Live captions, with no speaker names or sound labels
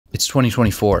It's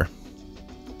 2024.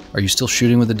 Are you still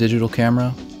shooting with a digital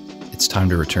camera? It's time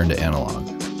to return to analog.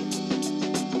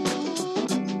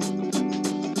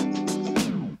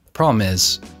 The problem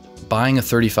is, buying a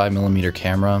 35mm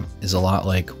camera is a lot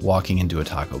like walking into a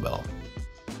Taco Bell.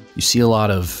 You see a lot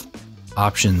of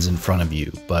options in front of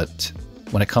you, but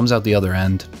when it comes out the other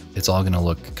end, it's all going to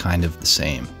look kind of the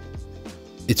same.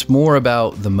 It's more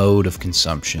about the mode of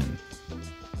consumption.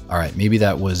 All right, maybe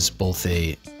that was both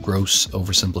a gross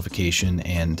oversimplification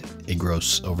and a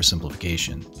gross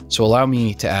oversimplification. So allow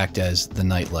me to act as the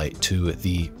nightlight to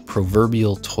the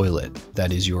proverbial toilet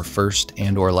that is your first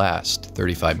and or last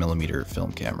 35mm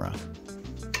film camera.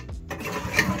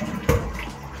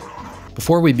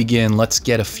 Before we begin, let's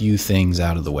get a few things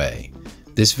out of the way.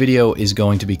 This video is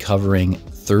going to be covering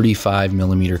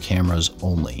 35mm cameras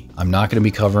only. I'm not going to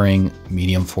be covering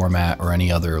medium format or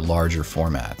any other larger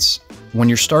formats. When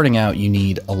you're starting out, you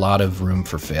need a lot of room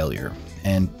for failure.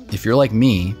 And if you're like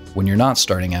me, when you're not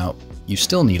starting out, you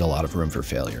still need a lot of room for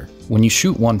failure. When you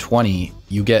shoot 120,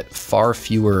 you get far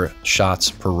fewer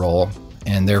shots per roll,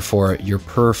 and therefore your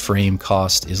per frame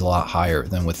cost is a lot higher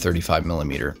than with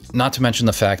 35mm. Not to mention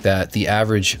the fact that the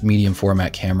average medium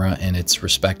format camera and its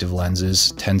respective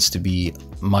lenses tends to be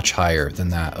much higher than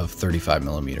that of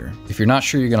 35mm. If you're not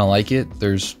sure you're gonna like it,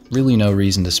 there's really no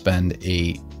reason to spend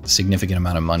a significant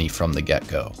amount of money from the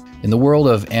get-go. In the world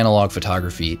of analog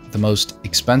photography, the most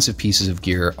expensive pieces of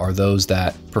gear are those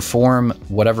that perform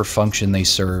whatever function they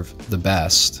serve the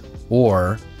best,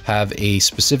 or have a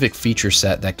specific feature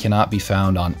set that cannot be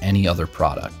found on any other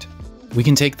product. We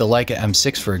can take the Leica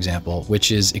M6 for example,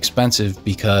 which is expensive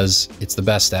because it's the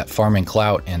best at farming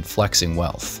clout and flexing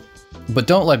wealth. But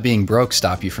don't let being broke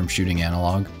stop you from shooting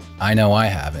analog. I know I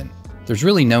haven't. There's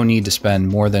really no need to spend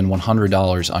more than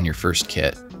 $100 on your first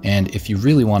kit. And if you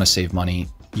really want to save money,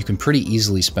 you can pretty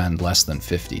easily spend less than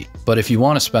 $50. But if you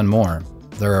want to spend more,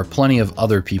 there are plenty of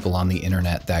other people on the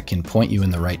internet that can point you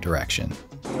in the right direction.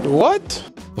 What?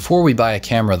 Before we buy a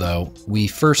camera though, we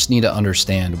first need to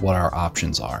understand what our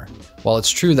options are. While it's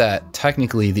true that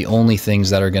technically the only things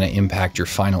that are going to impact your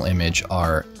final image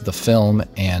are the film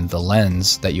and the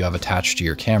lens that you have attached to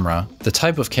your camera, the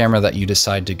type of camera that you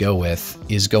decide to go with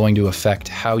is going to affect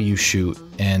how you shoot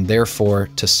and therefore,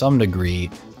 to some degree,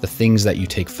 the things that you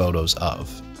take photos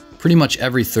of. Pretty much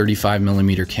every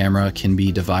 35mm camera can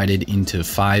be divided into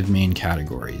 5 main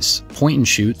categories: point and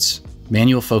shoots,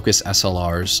 manual focus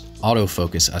SLRs,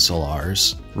 autofocus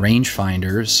SLRs,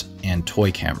 rangefinders, and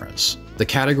toy cameras. The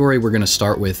category we're going to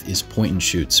start with is point and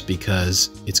shoots because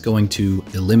it's going to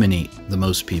eliminate the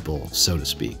most people, so to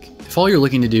speak. If all you're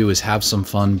looking to do is have some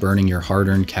fun burning your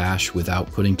hard-earned cash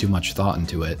without putting too much thought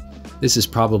into it, this is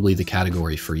probably the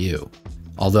category for you.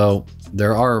 Although,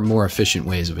 there are more efficient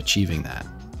ways of achieving that.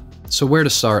 So where to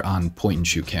start on point and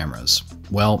shoot cameras?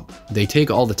 Well, they take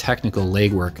all the technical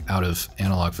legwork out of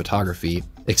analog photography,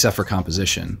 except for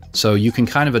composition. So you can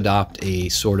kind of adopt a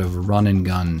sort of run and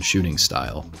gun shooting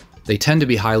style. They tend to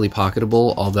be highly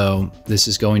pocketable, although this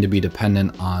is going to be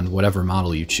dependent on whatever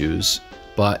model you choose.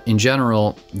 But in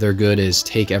general, they're good as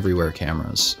take everywhere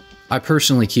cameras. I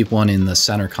personally keep one in the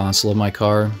center console of my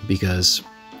car because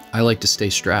I like to stay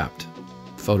strapped,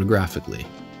 photographically.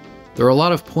 There are a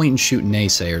lot of point and shoot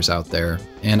naysayers out there,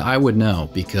 and I would know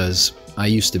because I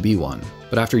used to be one.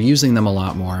 But after using them a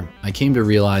lot more, I came to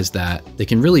realize that they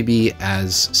can really be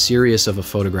as serious of a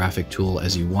photographic tool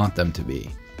as you want them to be.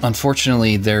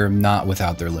 Unfortunately, they're not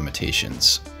without their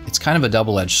limitations. It's kind of a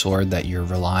double-edged sword that you're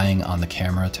relying on the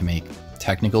camera to make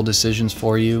technical decisions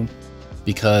for you,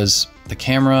 because the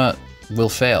camera will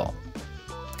fail,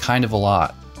 kind of a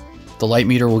lot. The light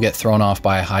meter will get thrown off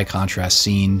by a high contrast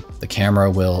scene, the camera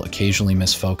will occasionally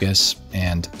miss focus,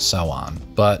 and so on.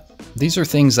 But these are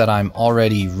things that I'm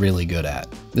already really good at.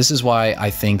 This is why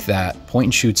I think that point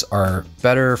and shoots are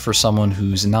better for someone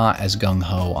who's not as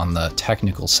gung-ho on the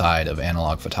technical side of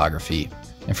analog photography.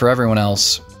 And for everyone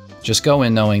else, just go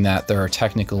in knowing that there are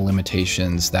technical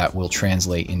limitations that will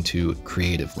translate into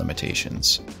creative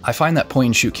limitations. I find that point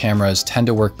and shoot cameras tend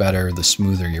to work better the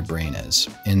smoother your brain is,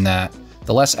 in that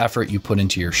the less effort you put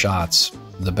into your shots,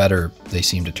 the better they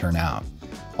seem to turn out.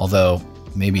 Although,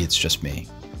 maybe it's just me.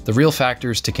 The real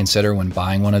factors to consider when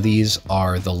buying one of these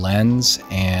are the lens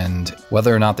and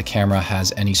whether or not the camera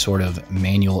has any sort of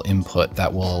manual input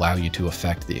that will allow you to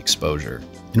affect the exposure.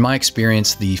 In my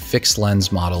experience, the fixed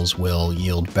lens models will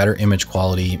yield better image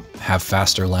quality, have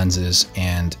faster lenses,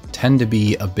 and tend to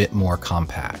be a bit more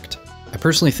compact. I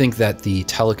personally think that the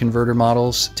teleconverter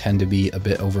models tend to be a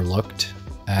bit overlooked,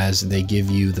 as they give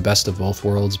you the best of both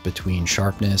worlds between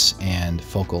sharpness and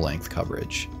focal length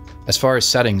coverage. As far as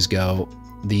settings go,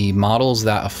 the models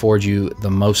that afford you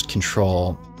the most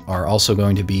control are also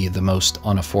going to be the most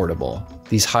unaffordable.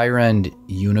 These higher-end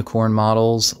unicorn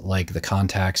models like the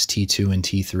Contax T2 and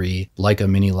T3, Leica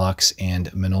Minilux,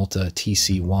 and Minolta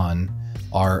TC1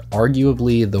 are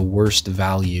arguably the worst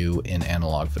value in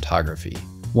analog photography.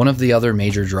 One of the other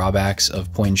major drawbacks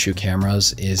of point-and-shoot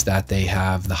cameras is that they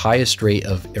have the highest rate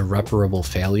of irreparable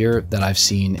failure that I've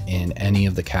seen in any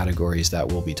of the categories that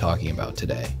we'll be talking about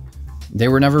today. They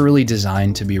were never really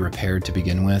designed to be repaired to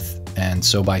begin with, and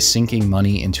so by sinking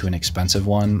money into an expensive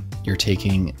one, you're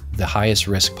taking the highest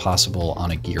risk possible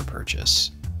on a gear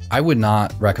purchase. I would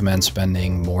not recommend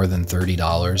spending more than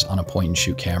 $30 on a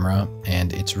point-and-shoot camera,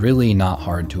 and it's really not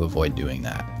hard to avoid doing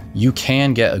that. You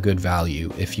can get a good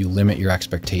value if you limit your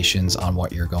expectations on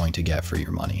what you're going to get for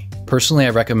your money. Personally, I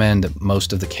recommend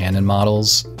most of the Canon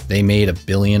models. They made a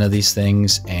billion of these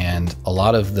things, and a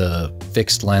lot of the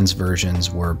fixed lens versions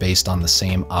were based on the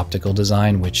same optical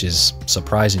design, which is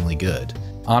surprisingly good.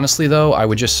 Honestly though, I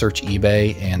would just search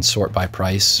eBay and sort by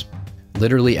price.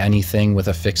 Literally anything with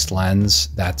a fixed lens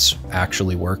that's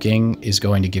actually working is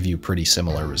going to give you pretty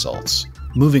similar results.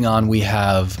 Moving on, we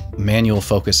have manual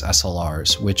focus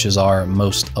SLRs, which is our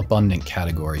most abundant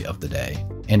category of the day.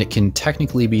 And it can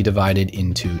technically be divided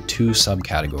into two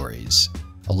subcategories: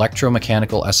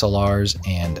 electromechanical SLRs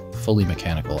and fully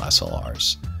mechanical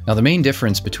SLRs. Now, the main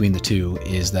difference between the two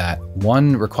is that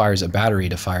one requires a battery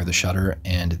to fire the shutter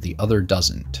and the other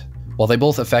doesn't. While they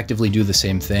both effectively do the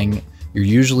same thing, you're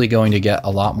usually going to get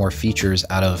a lot more features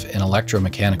out of an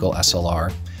electromechanical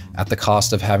SLR at the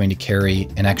cost of having to carry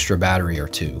an extra battery or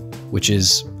two, which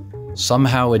is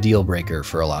somehow a deal breaker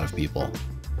for a lot of people.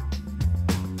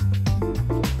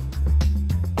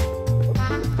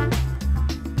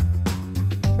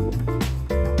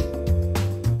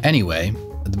 Anyway,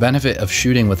 the benefit of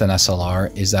shooting with an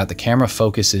SLR is that the camera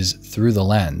focuses through the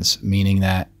lens, meaning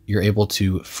that you're able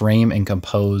to frame and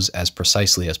compose as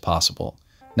precisely as possible.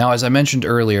 Now, as I mentioned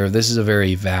earlier, this is a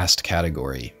very vast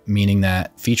category, meaning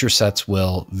that feature sets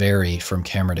will vary from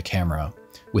camera to camera,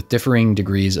 with differing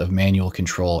degrees of manual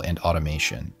control and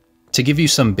automation. To give you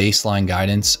some baseline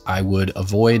guidance, I would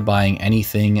avoid buying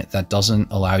anything that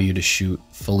doesn't allow you to shoot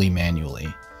fully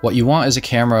manually. What you want is a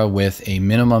camera with a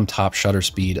minimum top shutter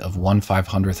speed of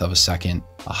 1/500th of a second,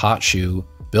 a hot shoe,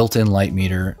 built-in light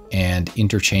meter, and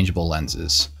interchangeable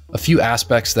lenses. A few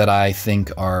aspects that I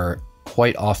think are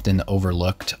quite often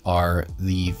overlooked are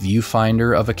the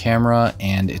viewfinder of a camera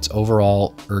and its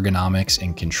overall ergonomics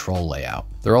and control layout.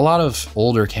 There are a lot of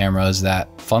older cameras that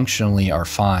functionally are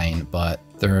fine, but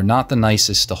they're not the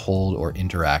nicest to hold or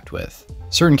interact with.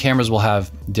 Certain cameras will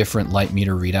have different light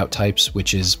meter readout types,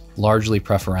 which is largely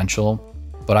preferential,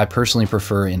 but I personally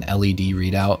prefer an LED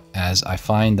readout as I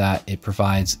find that it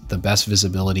provides the best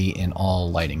visibility in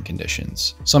all lighting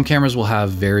conditions. Some cameras will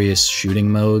have various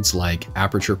shooting modes like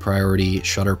aperture priority,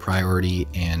 shutter priority,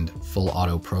 and full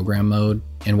auto program mode.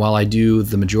 And while I do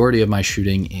the majority of my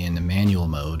shooting in manual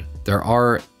mode, there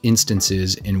are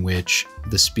instances in which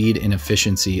the speed and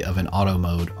efficiency of an auto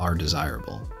mode are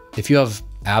desirable. If you have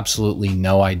absolutely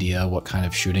no idea what kind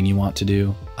of shooting you want to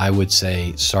do, I would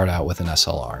say start out with an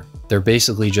SLR. They're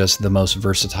basically just the most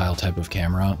versatile type of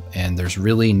camera, and there's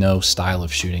really no style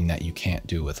of shooting that you can't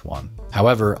do with one.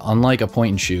 However, unlike a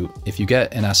point and shoot, if you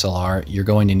get an SLR, you're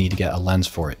going to need to get a lens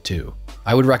for it too.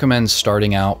 I would recommend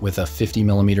starting out with a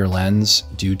 50mm lens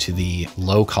due to the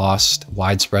low cost,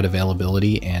 widespread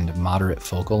availability, and moderate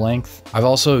focal length. I've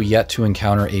also yet to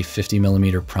encounter a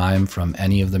 50mm prime from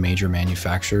any of the major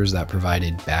manufacturers that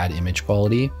provided bad image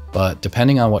quality, but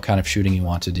depending on what kind of shooting you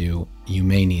want to do, you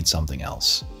may need something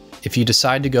else. If you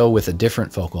decide to go with a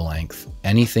different focal length,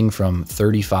 anything from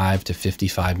 35 to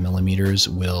 55mm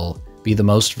will be the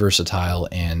most versatile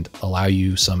and allow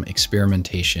you some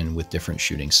experimentation with different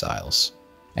shooting styles.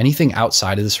 Anything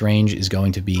outside of this range is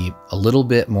going to be a little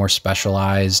bit more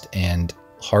specialized and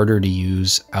harder to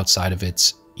use outside of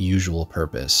its usual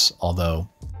purpose, although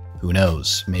who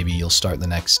knows, maybe you'll start the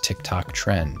next TikTok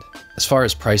trend. As far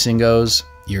as pricing goes,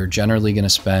 you're generally going to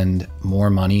spend more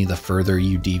money the further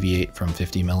you deviate from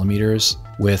 50mm,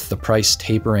 with the price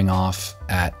tapering off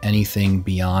at anything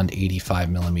beyond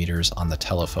 85mm on the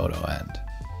telephoto end.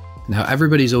 Now,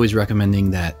 everybody's always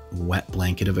recommending that wet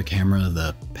blanket of a camera,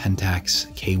 the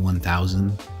Pentax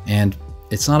K1000, and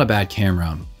it's not a bad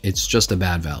camera, it's just a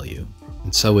bad value,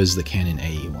 and so is the Canon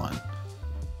AE1.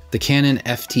 The Canon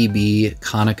FTB,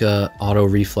 Konica Auto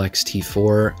Reflex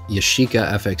T4,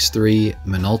 Yashica FX3,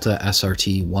 Minolta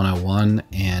SRT 101,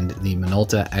 and the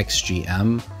Minolta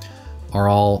XGM are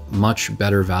all much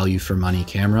better value for money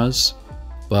cameras,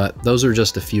 but those are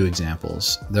just a few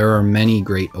examples. There are many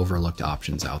great overlooked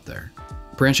options out there.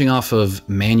 Branching off of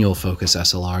manual focus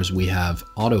SLRs, we have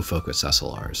autofocus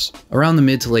SLRs. Around the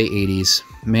mid to late 80s,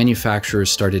 manufacturers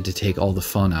started to take all the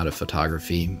fun out of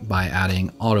photography by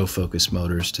adding autofocus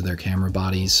motors to their camera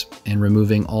bodies and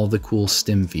removing all the cool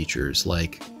stim features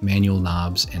like manual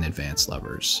knobs and advanced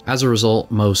levers. As a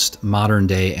result, most modern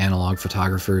day analog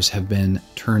photographers have been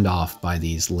turned off by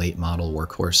these late model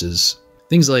workhorses.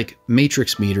 Things like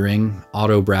matrix metering,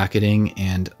 auto bracketing,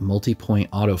 and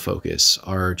multi-point autofocus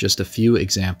are just a few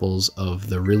examples of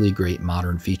the really great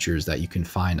modern features that you can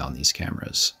find on these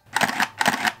cameras.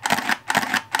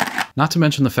 Not to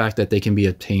mention the fact that they can be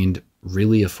obtained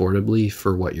really affordably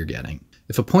for what you're getting.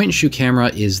 If a point-and-shoot camera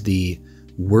is the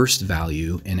worst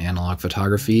value in analog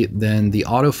photography, then the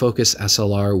autofocus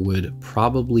SLR would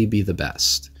probably be the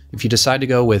best. If you decide to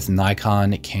go with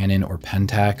Nikon, Canon, or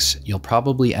Pentax, you'll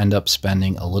probably end up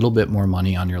spending a little bit more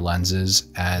money on your lenses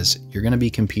as you're going to be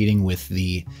competing with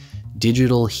the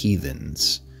digital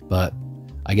heathens. But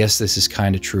I guess this is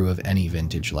kind of true of any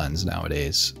vintage lens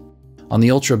nowadays. On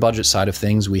the ultra budget side of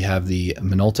things, we have the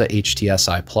Minolta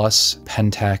HTSI Plus,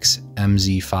 Pentax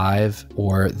MZ5,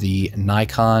 or the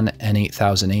Nikon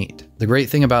N8008. The great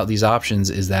thing about these options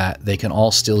is that they can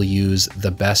all still use the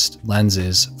best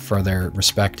lenses for their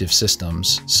respective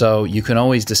systems. So you can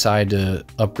always decide to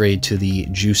upgrade to the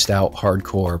juiced out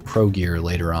hardcore pro gear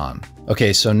later on.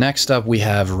 Okay, so next up we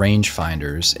have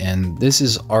rangefinders, and this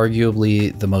is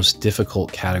arguably the most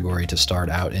difficult category to start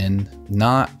out in,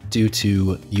 not due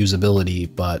to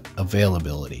usability, but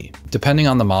availability. Depending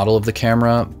on the model of the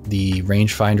camera, the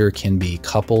rangefinder can be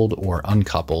coupled or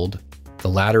uncoupled, the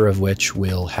latter of which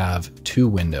will have two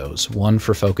windows, one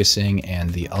for focusing and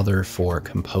the other for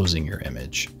composing your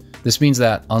image. This means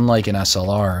that unlike an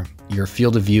SLR, your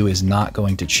field of view is not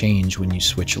going to change when you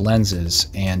switch lenses,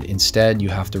 and instead you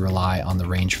have to rely on the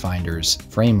rangefinder's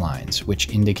frame lines, which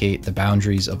indicate the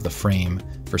boundaries of the frame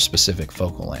for specific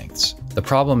focal lengths. The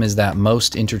problem is that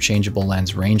most interchangeable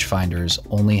lens rangefinders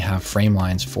only have frame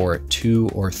lines for 2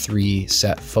 or 3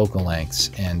 set focal lengths,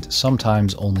 and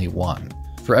sometimes only 1.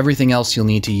 For everything else, you'll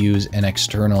need to use an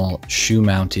external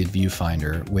shoe-mounted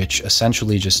viewfinder, which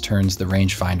essentially just turns the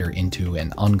rangefinder into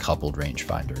an uncoupled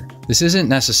rangefinder. This isn't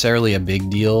necessarily a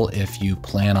big deal if you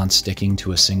plan on sticking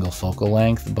to a single focal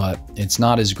length, but it's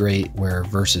not as great where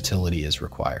versatility is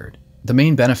required. The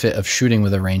main benefit of shooting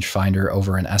with a rangefinder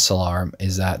over an SLR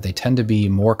is that they tend to be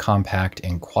more compact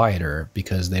and quieter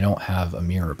because they don't have a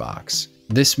mirror box.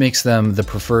 This makes them the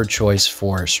preferred choice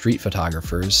for street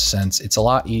photographers, since it's a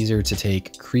lot easier to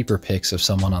take creeper pics of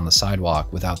someone on the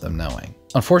sidewalk without them knowing.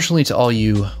 Unfortunately, to all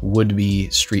you would-be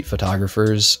street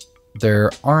photographers,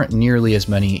 there aren't nearly as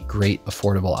many great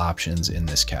affordable options in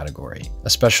this category,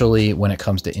 especially when it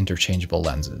comes to interchangeable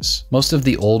lenses. Most of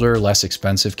the older, less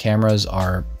expensive cameras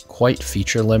are quite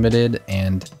feature limited,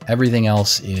 and everything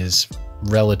else is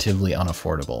relatively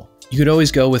unaffordable. You could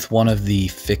always go with one of the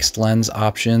fixed lens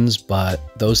options,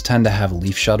 but those tend to have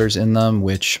leaf shutters in them,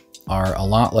 which are a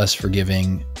lot less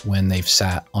forgiving when they've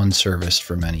sat unserviced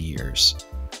for many years.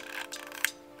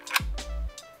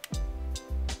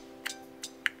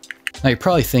 Now you're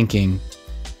probably thinking,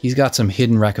 he's got some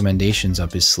hidden recommendations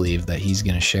up his sleeve that he's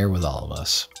going to share with all of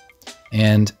us.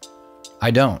 And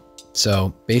I don't.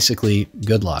 So basically,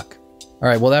 good luck. All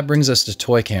right, well, that brings us to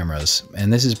toy cameras,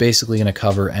 and this is basically going to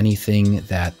cover anything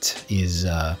that is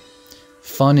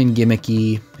fun and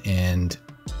gimmicky and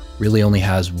really only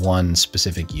has one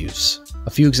specific use.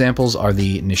 A few examples are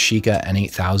the Nishika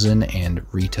N8000 and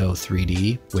Rito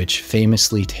 3D, which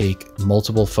famously take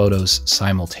multiple photos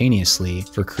simultaneously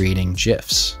for creating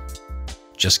GIFs.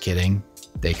 Just kidding,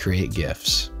 they create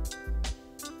GIFs.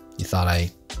 You thought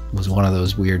I was one of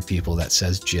those weird people that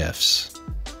says GIFs.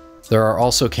 There are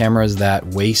also cameras that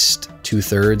waste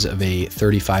 2/3 of a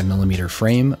 35mm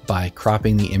frame by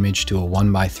cropping the image to a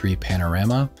 1:3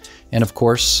 panorama. And of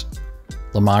course,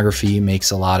 Lomography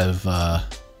makes a lot of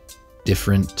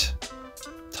different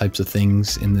types of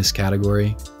things in this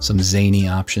category. Some zany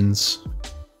options.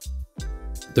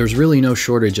 There's really no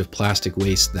shortage of plastic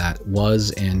waste that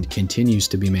was and continues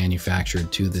to be manufactured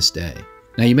to this day.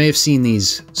 Now you may have seen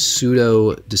these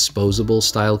pseudo-disposable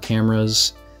style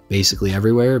cameras basically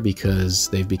everywhere because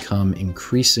they've become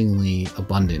increasingly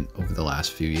abundant over the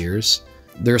last few years.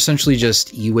 They're essentially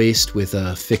just e-waste with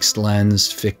a fixed lens,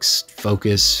 fixed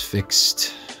focus,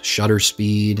 fixed shutter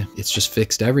speed. It's just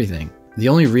fixed everything. The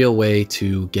only real way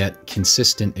to get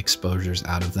consistent exposures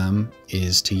out of them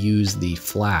is to use the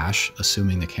flash,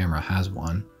 assuming the camera has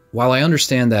one. While I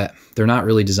understand that they're not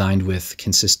really designed with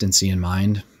consistency in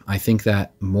mind, I think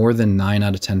that more than 9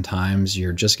 out of 10 times,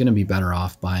 you're just going to be better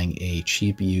off buying a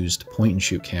cheap used point and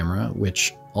shoot camera,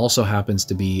 which also happens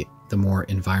to be the more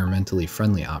environmentally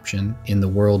friendly option in the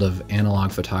world of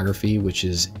analog photography, which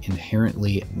is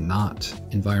inherently not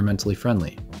environmentally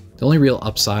friendly. The only real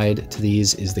upside to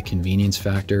these is the convenience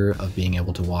factor of being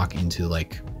able to walk into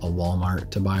like a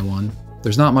Walmart to buy one.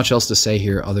 There's not much else to say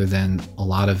here other than a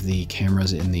lot of the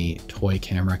cameras in the toy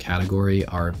camera category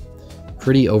are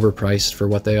pretty overpriced for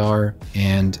what they are.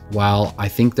 And while I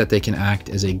think that they can act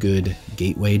as a good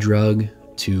gateway drug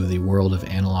to the world of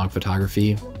analog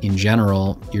photography, in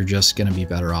general, you're just going to be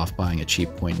better off buying a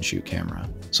cheap point and shoot camera.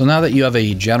 So now that you have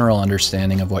a general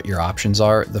understanding of what your options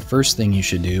are, the first thing you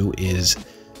should do is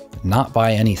not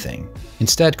buy anything.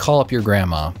 Instead, call up your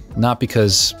grandma, not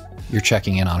because you're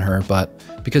checking in on her, but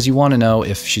because you want to know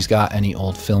if she's got any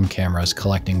old film cameras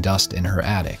collecting dust in her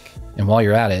attic. And while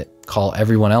you're at it, call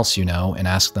everyone else you know and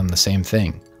ask them the same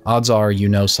thing. Odds are you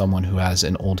know someone who has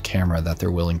an old camera that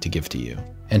they're willing to give to you.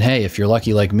 And hey, if you're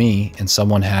lucky like me and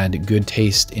someone had good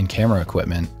taste in camera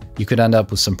equipment, you could end up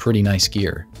with some pretty nice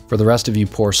gear. For the rest of you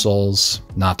poor souls,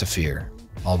 not to fear.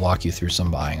 I'll walk you through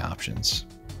some buying options.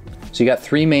 So you got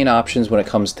three main options when it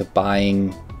comes to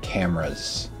buying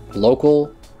cameras: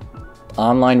 local,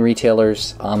 online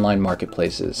retailers, online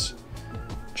marketplaces.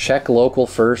 Check local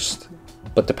first,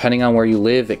 but depending on where you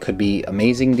live, it could be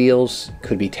amazing deals,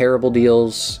 could be terrible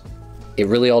deals. It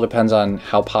really all depends on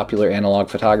how popular analog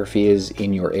photography is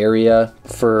in your area.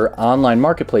 For online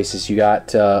marketplaces, you got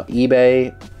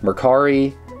eBay,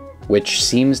 Mercari, which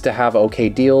seems to have okay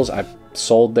deals. I've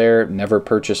sold there, never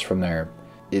purchased from there.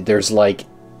 There's like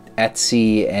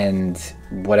Etsy and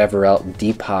whatever else,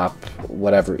 Depop,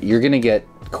 whatever. You're gonna get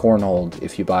cornholed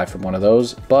if you buy from one of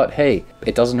those, but hey,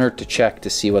 it doesn't hurt to check to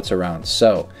see what's around.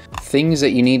 So things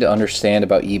that you need to understand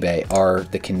about eBay are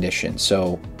the condition.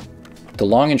 So the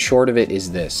long and short of it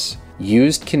is this: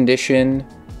 used condition,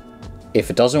 if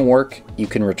it doesn't work, you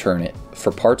can return it.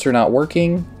 For parts are not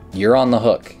working, you're on the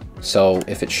hook. So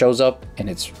if it shows up and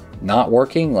it's not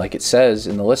working like it says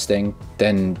in the listing,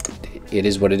 then it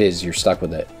is what it is, you're stuck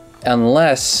with it.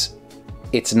 Unless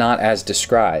it's not as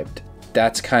described.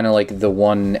 That's kind of like the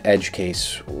one edge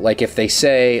case. Like if they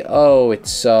say, oh,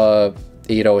 it's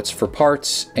you know, it's for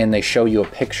parts, and they show you a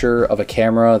picture of a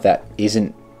camera that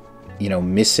isn't, you know,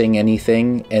 missing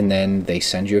anything, and then they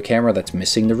send you a camera that's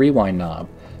missing the rewind knob,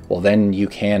 well, then you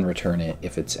can return it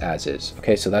if it's as is.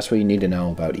 Okay, so that's what you need to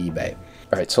know about eBay.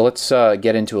 All right, so let's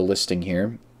get into a listing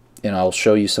here, and I'll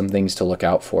show you some things to look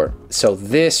out for. So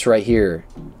this right here,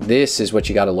 this is what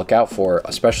you got to look out for,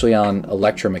 especially on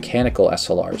electromechanical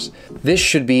SLRs. This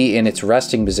should be in its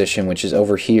resting position, which is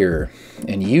over here.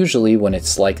 And usually when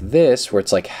it's like this, where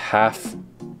it's like half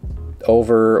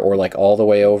over or like all the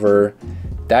way over,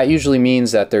 that usually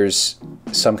means that there's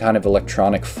some kind of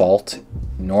electronic fault.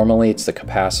 Normally it's the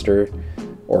capacitor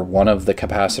or one of the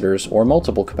capacitors or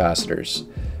multiple capacitors.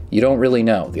 You don't really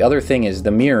know. The other thing is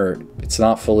the mirror, it's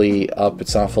not fully up,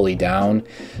 it's not fully down.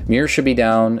 Mirror should be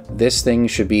down. This thing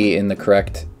should be in the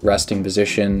correct resting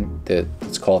position.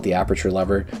 It's called the aperture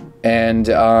lever. And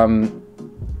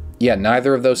yeah,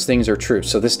 neither of those things are true.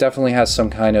 So this definitely has some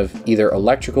kind of either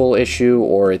electrical issue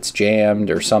or it's jammed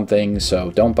or something,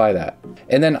 so don't buy that.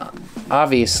 And then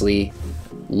obviously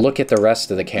look at the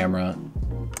rest of the camera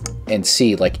and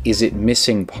see, like, is it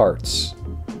missing parts?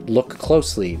 Look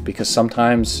closely, because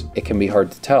sometimes it can be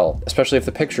hard to tell, especially if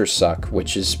the pictures suck,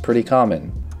 which is pretty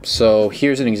common. So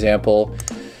here's an example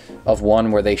of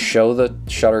one where they show the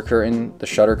shutter curtain. The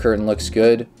shutter curtain looks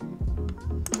good.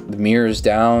 The mirror is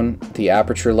down. The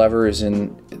aperture lever is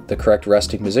in the correct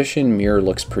resting position. Mirror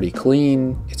looks pretty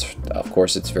clean. Of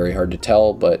course, it's very hard to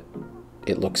tell, but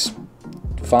it looks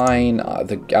fine.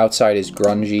 The outside is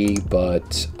grungy,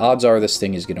 but odds are this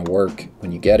thing is going to work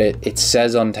when you get it. It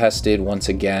says untested once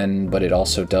again, but it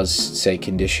also does say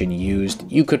condition used.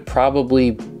 You could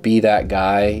probably be that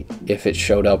guy if it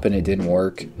showed up and it didn't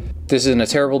work. This isn't a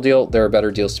terrible deal. There are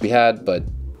better deals to be had, but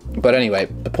anyway,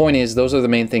 the point is those are the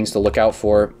main things to look out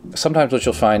for. Sometimes what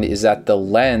you'll find is that the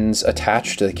lens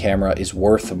attached to the camera is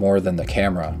worth more than the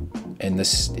camera, and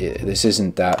this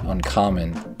isn't that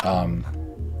uncommon.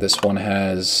 This one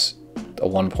has a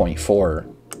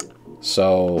 1.4.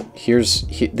 So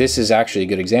this is actually a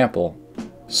good example.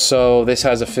 So this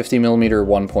has a 50mm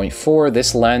 1.4.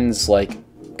 This lens, like,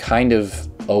 kind of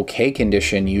okay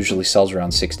condition, usually sells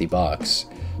around 60 bucks.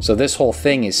 So this whole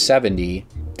thing is 70.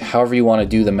 However you want to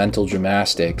do the mental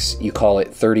gymnastics, you call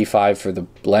it 35 for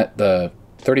the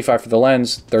 35 for the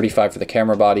lens, 35 for the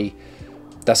camera body.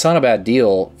 That's not a bad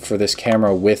deal for this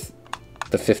camera with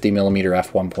the 50mm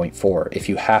f1.4. If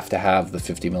you have to have the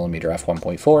 50mm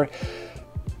f1.4,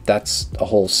 that's a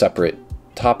whole separate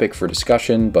topic for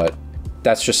discussion, but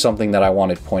that's just something that I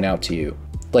wanted to point out to you.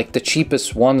 Like the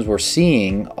cheapest ones we're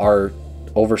seeing are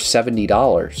over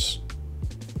 $70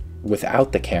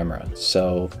 without the camera.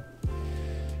 So,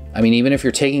 I mean, even if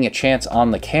you're taking a chance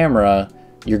on the camera,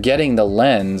 you're getting the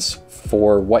lens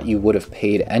for what you would have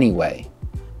paid anyway.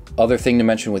 Other thing to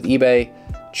mention with eBay,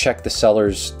 check the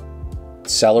seller's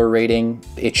seller rating.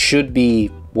 It should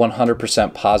be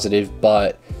 100% positive,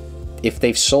 but if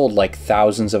they've sold like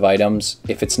thousands of items,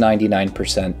 if it's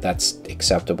 99%, that's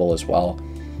acceptable as well.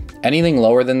 Anything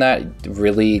lower than that,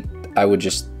 really, I would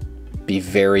just be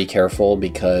very careful,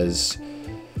 because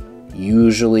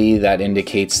usually that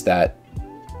indicates that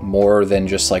more than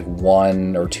just like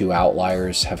 1 or 2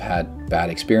 outliers have had bad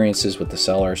experiences with the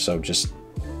seller. So just,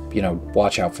 you know,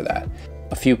 watch out for that.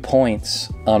 A few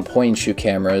points on point and shoot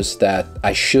cameras that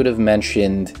I should have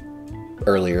mentioned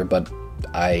earlier, but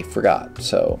I forgot.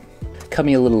 So cut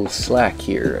me a little slack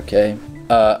here, okay?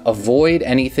 Avoid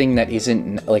anything that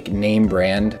isn't like name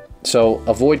brand. So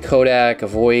avoid Kodak,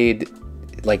 avoid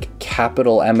like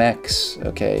Capital MX,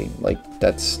 okay? Like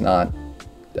that's not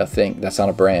a thing, that's not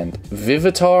a brand.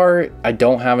 Vivitar, I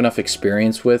don't have enough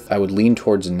experience with. I would lean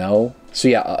towards no. So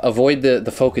yeah, avoid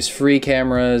the focus free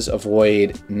cameras,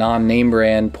 avoid non-name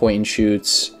brand point and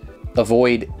shoots,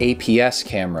 avoid APS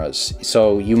cameras.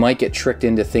 So you might get tricked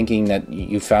into thinking that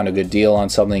you found a good deal on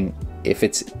something. If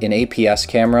it's an APS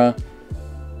camera,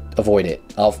 avoid it.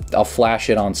 I'll flash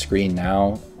it on screen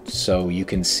now so you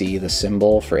can see the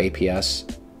symbol for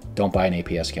APS. Don't buy an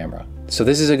APS camera. So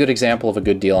this is a good example of a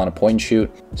good deal on a point and shoot.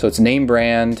 So it's name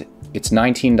brand, it's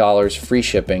 $19, free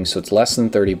shipping, so it's less than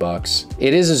 30 bucks.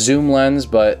 It is a zoom lens,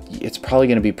 but it's probably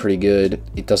gonna be pretty good.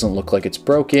 It doesn't look like it's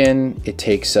broken. It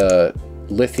takes a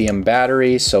lithium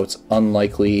battery, so it's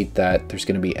unlikely that there's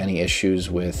gonna be any issues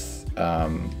with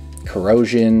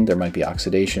corrosion. There might be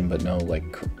oxidation, but no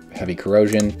like heavy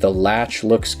corrosion. The latch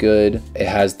looks good. It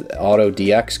has the auto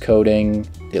DX coating.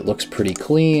 It looks pretty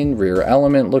clean. Rear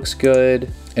element looks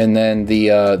good. And then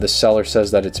the seller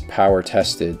says that it's power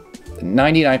tested.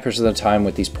 99% of the time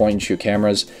with these point and shoot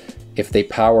cameras, if they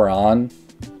power on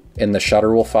and the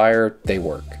shutter will fire, they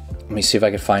work. Let me see if I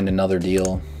can find another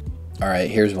deal. All right,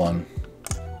 here's one.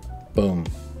 Boom.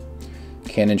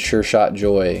 Canon SureShot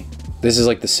Joy. This is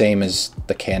like the same as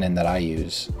the Canon that I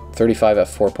use. 35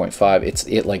 f4.5.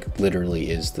 It like literally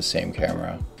is the same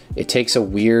camera. It takes a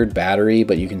weird battery,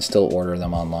 but you can still order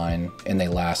them online and they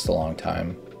last a long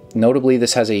time. Notably,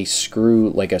 this has a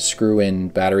screw-in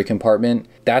battery compartment.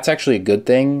 That's actually a good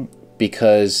thing,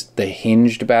 because the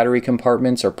hinged battery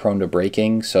compartments are prone to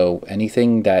breaking, so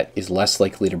anything that is less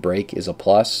likely to break is a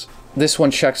plus. This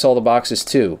one checks all the boxes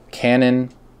too.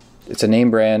 Canon, it's a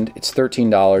name brand, it's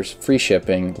 $13, free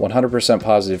shipping, 100%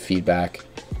 positive feedback.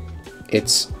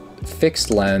 It's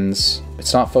fixed lens,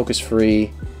 it's not focus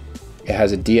free, it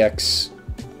has a DX,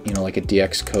 you know, like a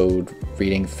DX code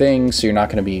reading thing, so you're not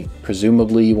going to be,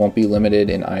 presumably you won't be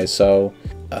limited in ISO.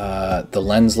 The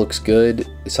lens looks good,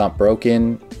 it's not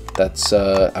broken. That's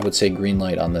I would say green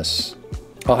light on this.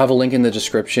 I'll have a link in the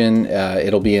description.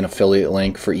 It'll be an affiliate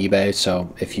link for eBay,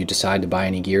 so if you decide to buy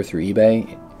any gear through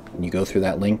eBay and you go through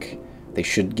that link, they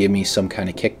should give me some kind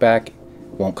of kickback. It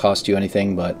won't cost you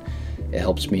anything, but it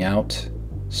helps me out,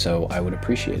 so I would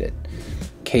appreciate it.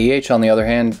 KEH, on the other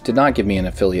hand, did not give me an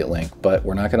affiliate link, but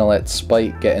we're not going to let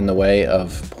spite get in the way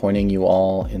of pointing you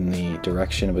all in the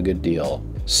direction of a good deal.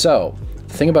 So,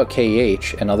 the thing about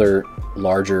KEH and other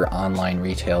larger online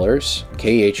retailers,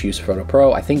 KEH use Photo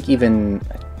Pro. I think even,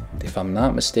 if I'm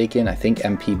not mistaken, I think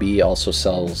MPB also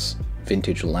sells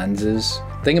vintage lenses.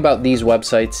 The thing about these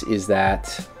websites is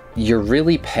that you're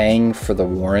really paying for the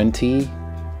warranty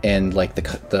and like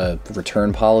the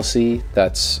return policy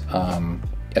that's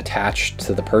attached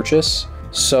to the purchase.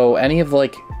 So any of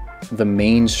like the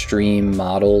mainstream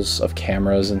models of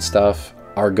cameras and stuff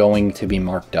are going to be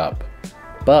marked up,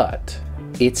 but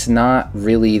it's not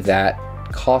really that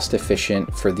cost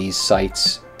efficient for these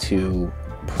sites to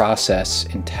process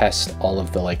and test all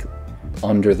of the like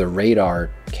under the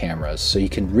radar cameras. So you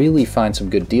can really find some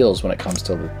good deals when it comes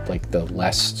to like the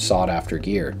less sought after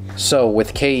gear. So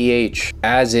with KEH,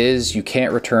 as is, you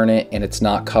can't return it and it's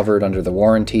not covered under the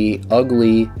warranty.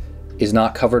 Ugly is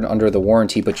not covered under the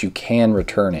warranty, but you can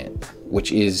return it,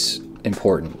 which is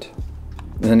important.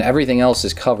 And then everything else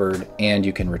is covered and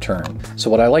you can return. So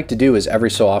what I like to do is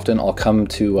every so often I'll come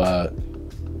to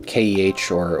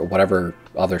KEH or whatever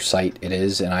other site it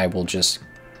is, and I will just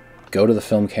go to the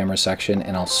film camera section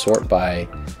and I'll sort by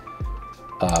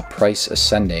price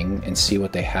ascending and see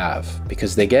what they have,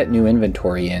 because they get new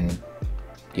inventory in,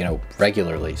 you know,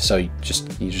 regularly. So you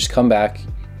just come back,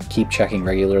 keep checking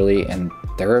regularly, and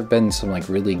there have been some like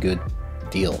really good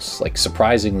deals, like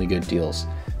surprisingly good deals.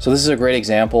 So this is a great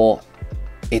example.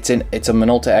 it's a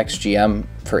Minolta XGM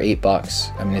for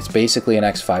 $8. I mean, it's basically an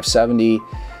X570.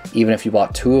 Even if you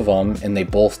bought two of them and they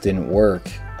both didn't work,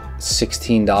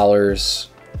 $16,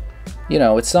 you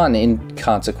know, it's not an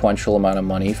inconsequential amount of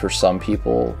money for some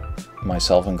people,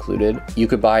 myself included. You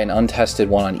could buy an untested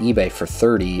one on eBay for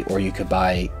 $30, or you could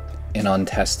buy an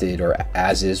untested or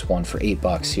as is one for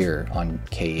 $8 here on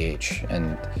KEH.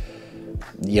 And,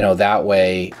 you know, that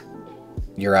way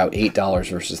you're out $8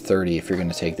 versus $30 if you're going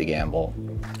to take the gamble.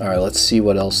 All right, let's see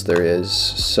what else there is.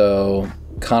 So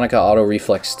Konica Auto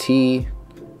Reflex T.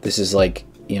 This is like,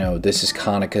 you know, this is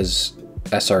Konica's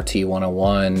SRT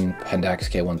 101, Pentax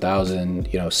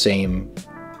K1000, you know, same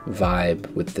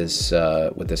vibe with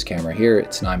this camera here.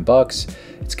 It's $9.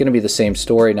 It's going to be the same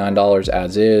story, $9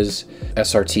 as is.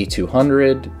 SRT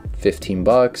 200,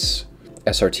 $15.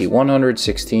 SRT 100,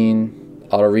 $16.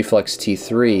 Auto Reflex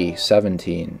T3,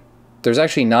 $17. There's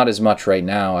actually not as much right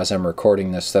now as I'm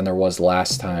recording this than there was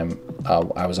last time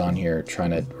I was on here trying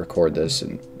to record this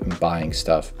and buying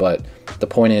stuff. But the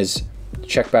point is,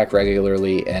 check back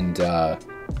regularly, and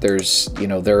there's, you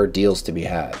know, there are deals to be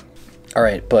had. All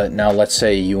right, but now let's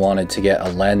say you wanted to get a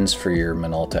lens for your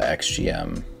Minolta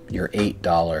XGM, your $8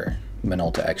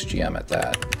 Minolta XGM at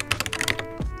that.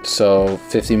 So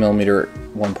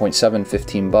 50mm 1.7,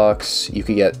 $15. You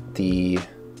could get the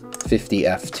 50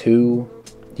 f2.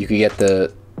 You could get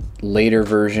the later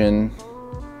version,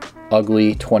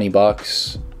 ugly,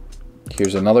 $20.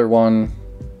 Here's another one,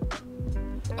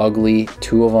 ugly,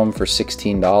 two of them for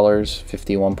 $16,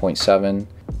 50 1.7.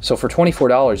 So for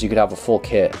 $24, you could have a full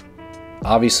kit.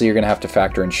 Obviously, you're gonna have to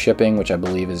factor in shipping, which I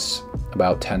believe is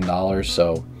about $10.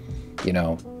 So, you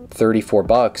know,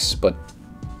 $34, but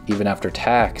even after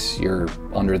tax, you're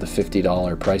under the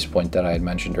 $50 price point that I had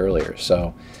mentioned earlier.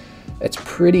 So it's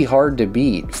pretty hard to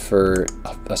beat for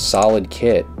a solid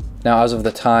kit. Now, as of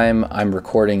the time I'm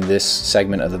recording this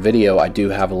segment of the video, I do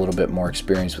have a little bit more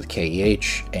experience with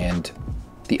KEH, and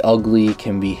the ugly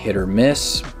can be hit or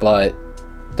miss, but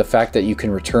the fact that you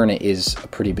can return it is a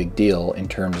pretty big deal in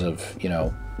terms of, you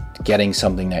know, getting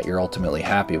something that you're ultimately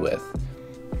happy with.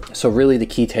 So really the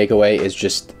key takeaway is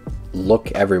just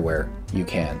look everywhere you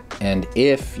can. And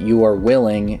if you are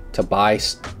willing to buy,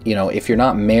 you know, if you're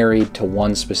not married to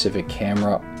one specific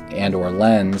camera and or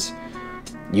lens,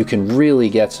 you can really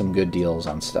get some good deals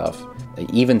on stuff.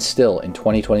 Even still in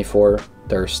 2024,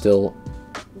 there are still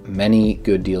many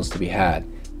good deals to be had.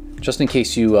 Just in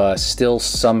case you still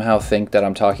somehow think that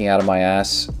I'm talking out of my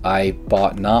ass, I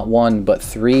bought not one, but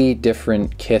 3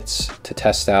 different kits to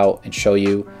test out and show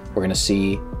you. We're gonna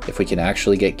see if we can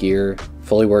actually get gear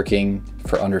fully working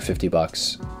for under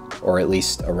 $50, or at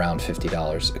least around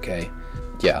 $50, okay?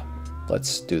 Yeah,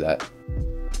 let's do that.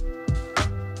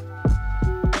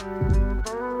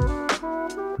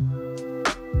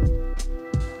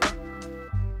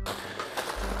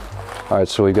 All right,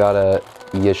 so we got a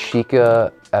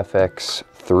Yashica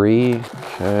FX3,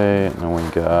 okay, and then we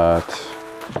got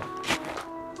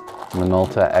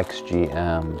Minolta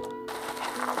XGM.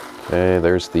 Okay,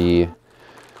 there's the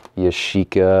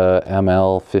Yashica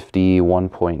ML50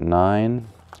 1.9.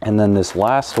 And then this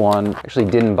last one, actually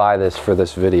didn't buy this for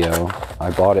this video.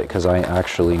 I bought it because I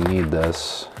actually need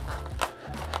this.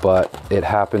 But it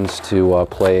happens to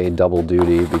play double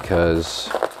duty because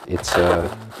it's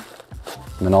a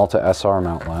Minolta SR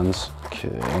mount lens.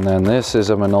 Okay, and then this is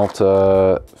a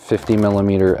Minolta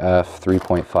 50mm f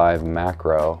 3.5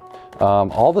 macro.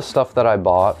 All the stuff that I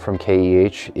bought from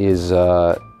KEH is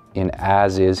in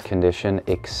as-is condition,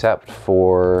 except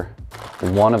for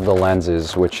one of the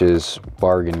lenses, which is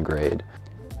bargain grade.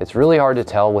 It's really hard to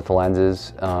tell with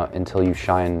lenses until you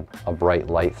shine a bright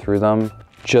light through them,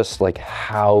 just like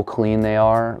how clean they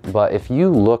are. But if you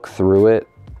look through it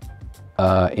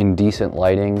in decent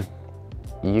lighting,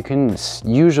 you can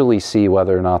usually see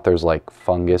whether or not there's like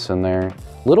fungus in there.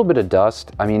 A little bit of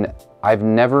dust. I mean, I've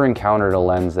never encountered a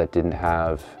lens that didn't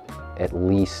have at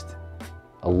least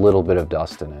a little bit of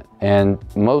dust in it. And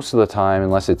most of the time,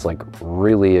 unless it's like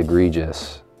really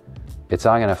egregious, it's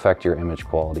not gonna affect your image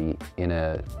quality in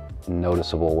a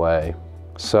noticeable way.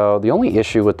 So the only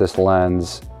issue with this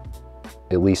lens,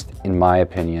 at least in my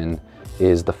opinion,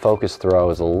 is the focus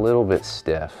throw is a little bit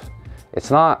stiff. It's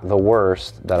not the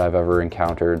worst that I've ever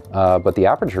encountered, but the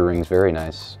aperture ring is very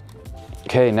nice.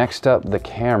 Okay, next up, the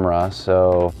camera.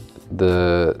 So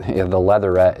the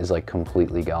leatherette is like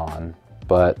completely gone,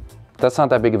 but that's not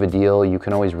that big of a deal. You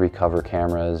can always recover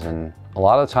cameras, and a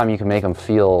lot of the time you can make them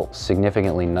feel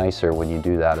significantly nicer when you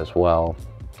do that as well.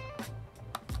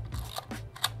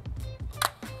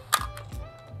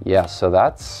 Yeah, so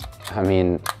that's, I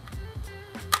mean,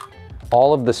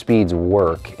 all of the speeds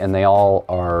work and they all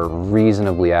are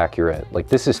reasonably accurate. Like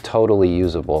this is totally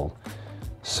usable.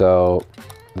 So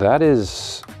that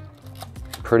is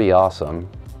pretty awesome.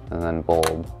 And then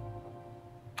bulb.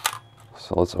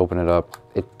 So let's open it up.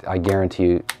 I guarantee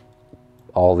you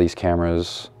all these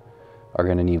cameras are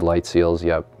gonna need light seals,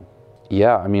 yep.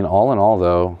 Yeah, I mean, all in all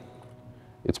though,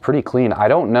 it's pretty clean. I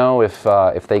don't know if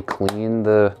they clean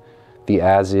the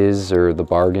as-is or the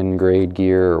bargain grade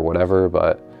gear or whatever,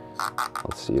 but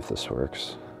let's see if this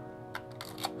works.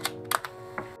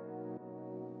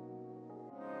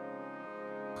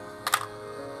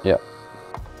 Yep.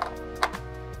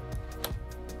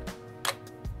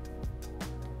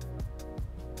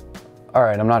 All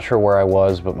right, I'm not sure where I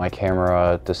was, but my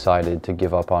camera decided to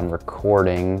give up on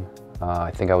recording.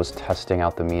 I think I was testing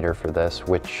out the meter for this,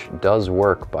 which does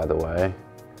work, by the way.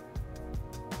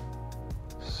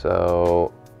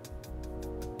 So,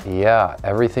 yeah,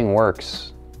 everything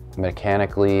works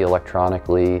mechanically,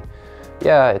 electronically.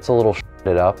 Yeah, it's a little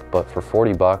shitted up, but for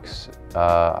 40 bucks,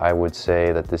 I would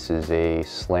say that this is a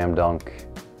slam dunk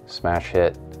smash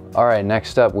hit. All right,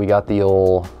 next up, we got the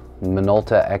old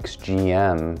Minolta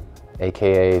XGM,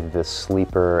 AKA the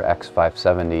Sleeper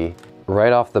X570.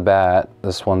 Right off the bat,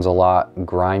 this one's a lot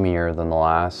grimier than the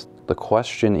last. The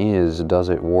question is, does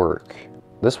it work?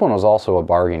 This one was also a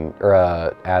bargain, or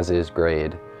a as-is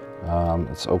grade.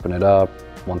 Let's open it up.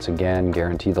 Once again,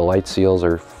 guarantee the light seals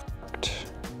are f***ed.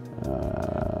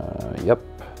 Yep,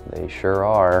 they sure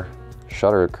are.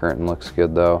 Shutter curtain looks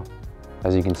good though.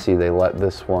 As you can see, they let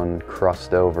this one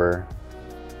crust over.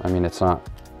 I mean, it's not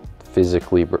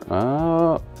physically,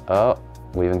 oh,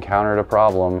 we've encountered a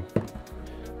problem.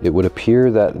 It would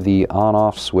appear that the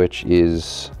on-off switch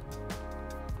is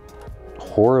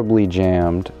horribly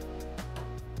jammed.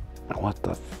 What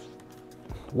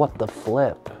the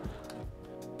flip?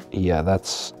 Yeah,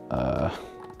 that's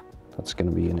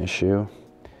gonna be an issue.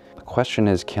 The question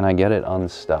is, can I get it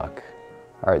unstuck?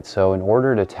 All right, so in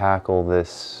order to tackle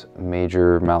this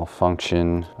major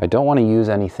malfunction, I don't want to use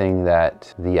anything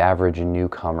that the average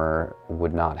newcomer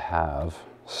would not have.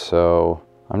 So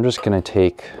I'm just gonna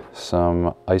take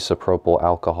some isopropyl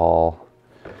alcohol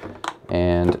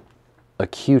and a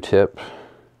Q-tip,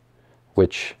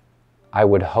 which I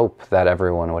would hope that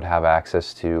everyone would have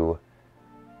access to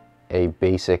a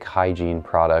basic hygiene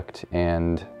product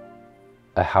and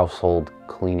a household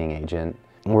cleaning agent.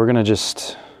 We're gonna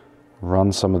just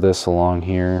run some of this along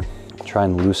here, try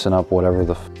and loosen up whatever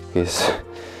the f is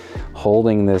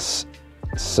holding this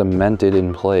cemented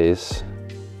in place.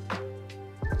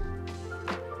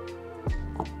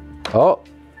 Oh,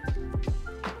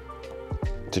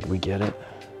 did we get it?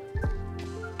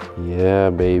 Yeah,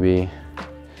 baby.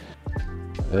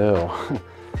 Ew,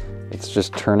 it's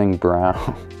just turning brown,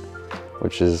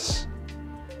 which is,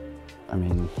 I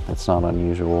mean, it's not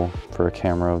unusual for a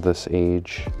camera of this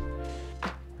age.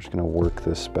 We're just gonna work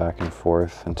this back and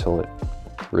forth until it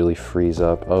really frees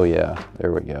up. Oh yeah,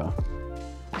 there we go.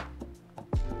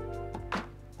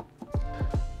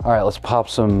 All right, let's pop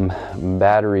some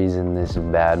batteries in this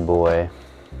bad boy.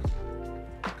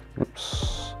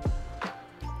 Oops,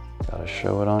 gotta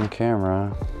show it on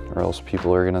camera, or else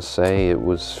people are gonna say it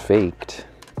was faked.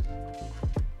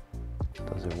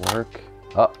 Does it work?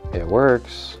 Oh, it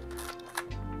works.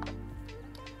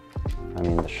 I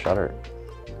mean, the shutter.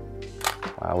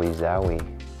 Wowie zowie.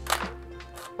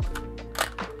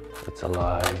 It's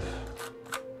alive.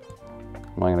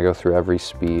 I'm not gonna go through every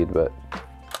speed, but.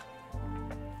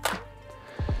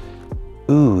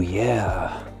 Ooh,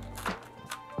 yeah.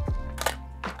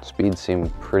 Speeds seem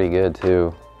pretty good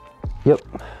too. Yep,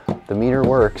 the meter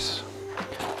works.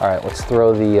 All right, let's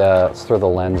throw the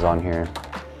lens on here.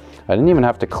 I didn't even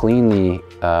have to clean the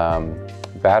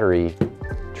battery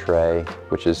tray,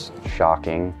 which is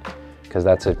shocking, because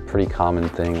that's a pretty common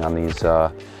thing on these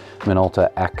Minolta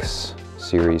X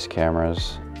series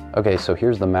cameras. Okay, so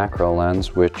here's the macro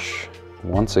lens, which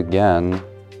once again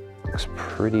looks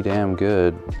pretty damn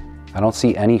good. I don't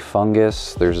see any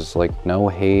fungus. There's like no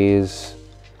haze.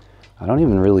 I don't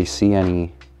even really see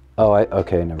any. Oh,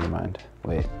 okay, never mind.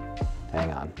 Wait,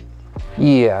 hang on.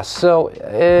 Yeah, so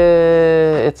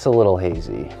it's a little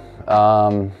hazy.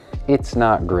 It's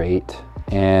not great.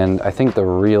 And I think the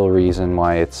real reason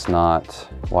why it's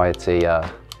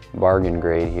a bargain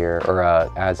grade here, or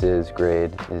as-is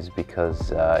grade, is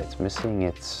because it's missing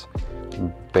its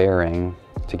bearing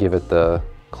to give it the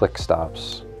click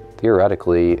stops.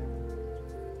 Theoretically,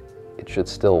 it should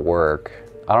still work.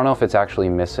 I don't know if it's actually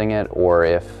missing it or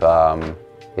if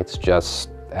it's just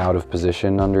out of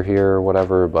position under here or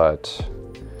whatever, but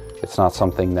it's not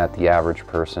something that the average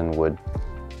person would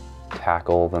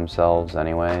tackle themselves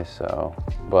anyway, so.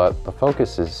 But the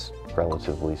focus is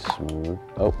relatively smooth.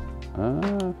 Oh,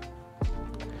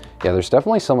 yeah, there's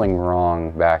definitely something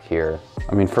wrong back here.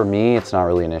 I mean, for me, it's not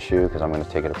really an issue because I'm gonna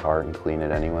take it apart and clean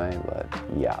it anyway, but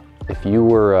yeah. If you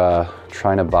were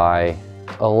trying to buy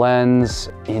a lens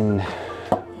in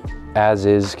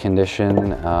as-is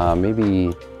condition,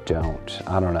 maybe don't,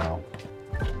 I don't know.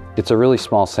 It's a really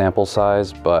small sample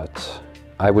size, but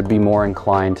I would be more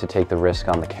inclined to take the risk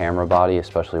on the camera body,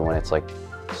 especially when it's like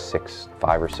 $5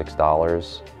 or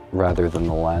 $6 rather than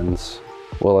the lens.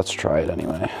 Well, let's try it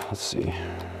anyway. Let's see.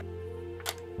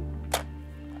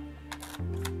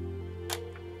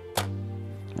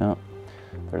 Oh,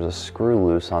 there's a screw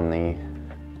loose on the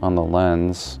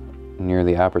lens near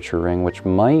the aperture ring, which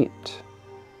might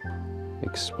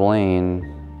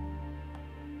explain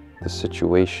the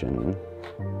situation.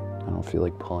 I don't feel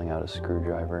like pulling out a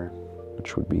screwdriver,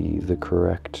 which would be the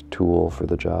correct tool for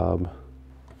the job.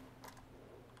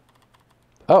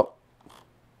 Oh,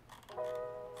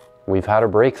 we've had a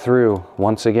breakthrough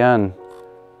once again.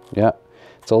 Yeah,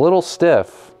 it's a little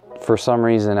stiff for some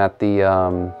reason at the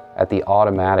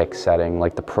automatic setting,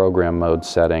 like the program mode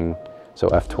setting, so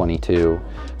F22.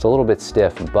 It's a little bit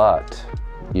stiff, but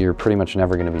you're pretty much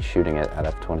never going to be shooting it at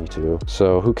F22.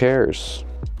 So who cares?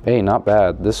 Hey, not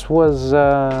bad. This was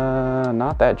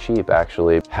not that cheap,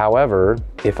 actually. However,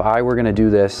 if I were gonna do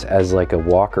this as like a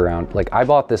walk around, like I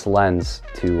bought this lens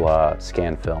to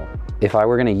scan film. If I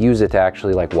were gonna use it to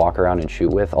actually like walk around and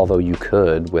shoot with, although you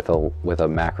could with a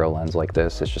macro lens like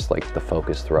this, it's just like the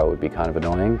focus throw would be kind of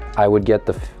annoying. I would get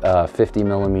the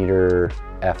 50mm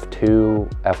f2,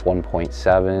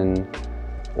 f1.7,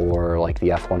 or like the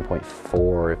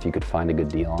f1.4 if you could find a good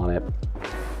deal on it.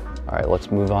 All right,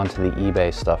 let's move on to the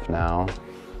eBay stuff now.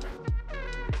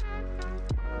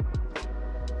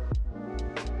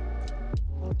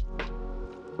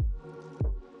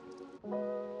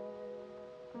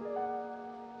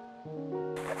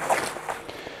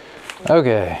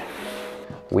 Okay,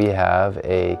 we have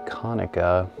a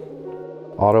Konica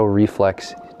Auto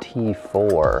Reflex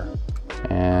T4,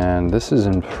 and this is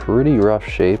in pretty rough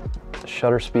shape. The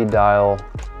shutter speed dial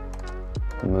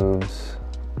moves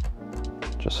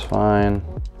just fine.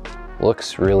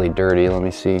 Looks really dirty, let me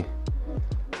see.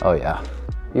 Oh yeah,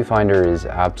 viewfinder is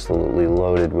absolutely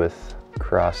loaded with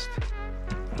crust.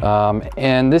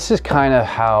 And this is kind of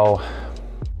how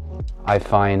I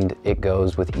find it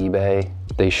goes with eBay.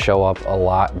 They show up a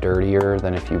lot dirtier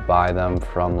than if you buy them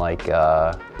from like,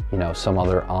 you know, some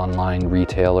other online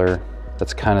retailer.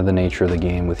 That's kind of the nature of the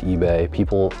game with eBay.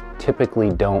 People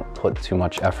typically don't put too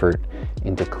much effort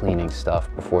into cleaning stuff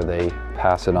before they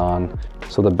pass it on.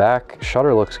 So the back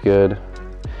shutter looks good.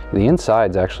 The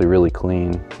inside's actually really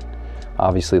clean.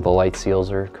 Obviously the light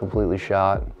seals are completely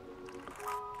shot.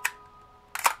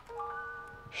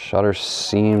 Shutter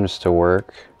seems to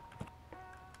work.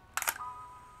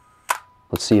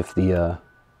 Let's see if the,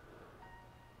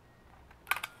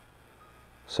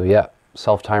 so yeah,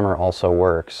 self-timer also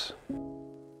works.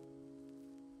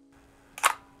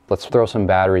 Let's throw some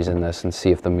batteries in this and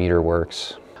see if the meter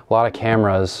works. A lot of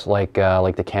cameras, like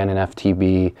the Canon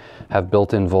FTB, have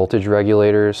built-in voltage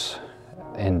regulators,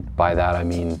 and by that I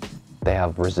mean they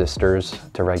have resistors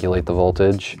to regulate the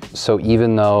voltage. So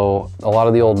even though a lot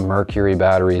of the old Mercury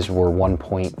batteries were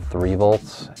 1.3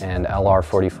 volts, and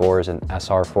LR44s and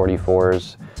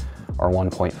SR44s are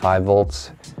 1.5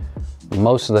 volts,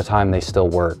 most of the time they still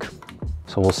work.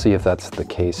 So we'll see if that's the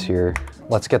case here.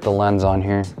 Let's get the lens on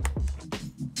here.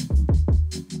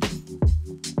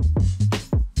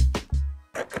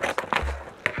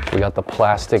 We got the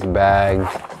plastic bag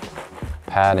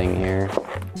padding here.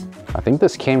 I think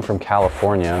this came from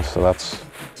California, so that's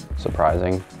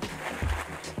surprising.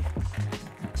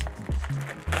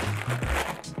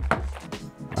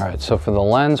 All right, so for the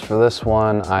lens for this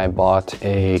one, I bought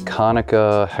a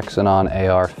Konica Hexanon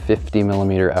AR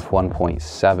 50mm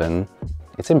f1.7.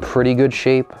 It's in pretty good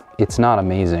shape. It's not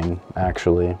amazing,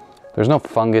 actually. There's no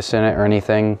fungus in it or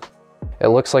anything. It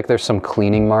looks like there's some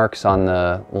cleaning marks on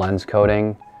the lens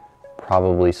coating,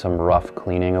 probably some rough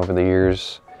cleaning over the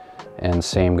years. And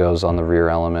same goes on the rear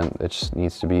element. It just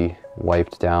needs to be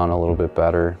wiped down a little bit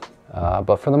better.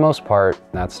 But for the most part,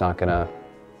 that's not gonna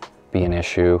be an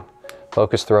issue.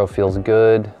 Focus throw feels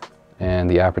good, and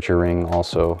the aperture ring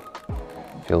also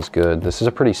feels good. This is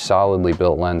a pretty solidly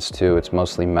built lens too. It's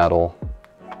mostly metal.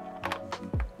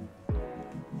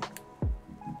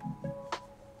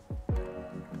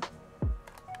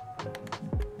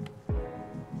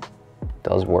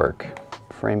 Does work.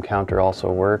 Frame counter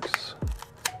also works.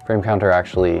 Frame counter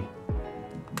actually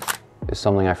is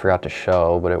something I forgot to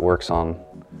show, but it works on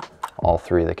all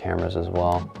three of the cameras as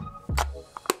well.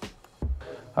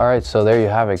 All right, so there you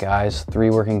have it, guys. 3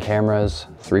 working cameras,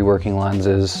 3 working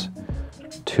lenses,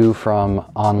 2 from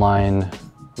online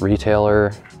retailer,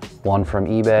 1 from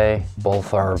eBay.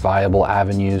 Both are viable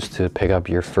avenues to pick up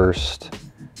your first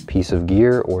piece of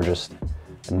gear or just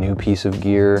a new piece of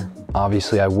gear.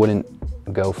 Obviously, I wouldn't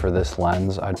go for this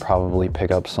lens. I'd probably pick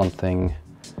up something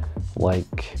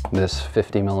like this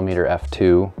 50mm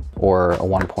f2 or a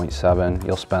 1.7.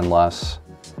 You'll spend less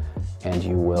and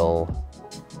you will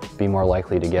be more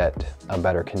likely to get a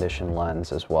better condition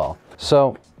lens as well.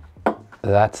 So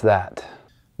that's that.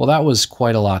 Well, that was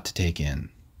quite a lot to take in.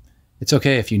 It's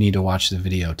okay if you need to watch the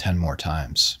video 10 more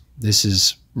times. This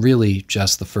is really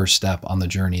just the first step on the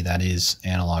journey that is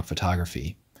analog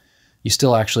photography. You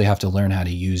still actually have to learn how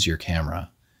to use your camera,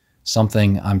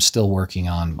 something I'm still working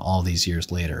on all these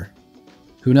years later.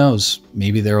 Who knows,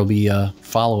 maybe there will be a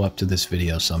follow-up to this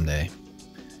video someday.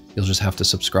 You'll just have to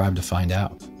subscribe to find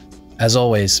out. As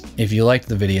always, if you liked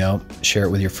the video, share it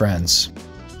with your friends.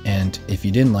 And if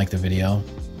you didn't like the video,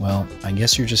 well, I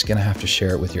guess you're just gonna have to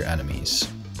share it with your enemies.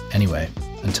 Anyway,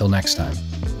 until next time,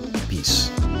 peace.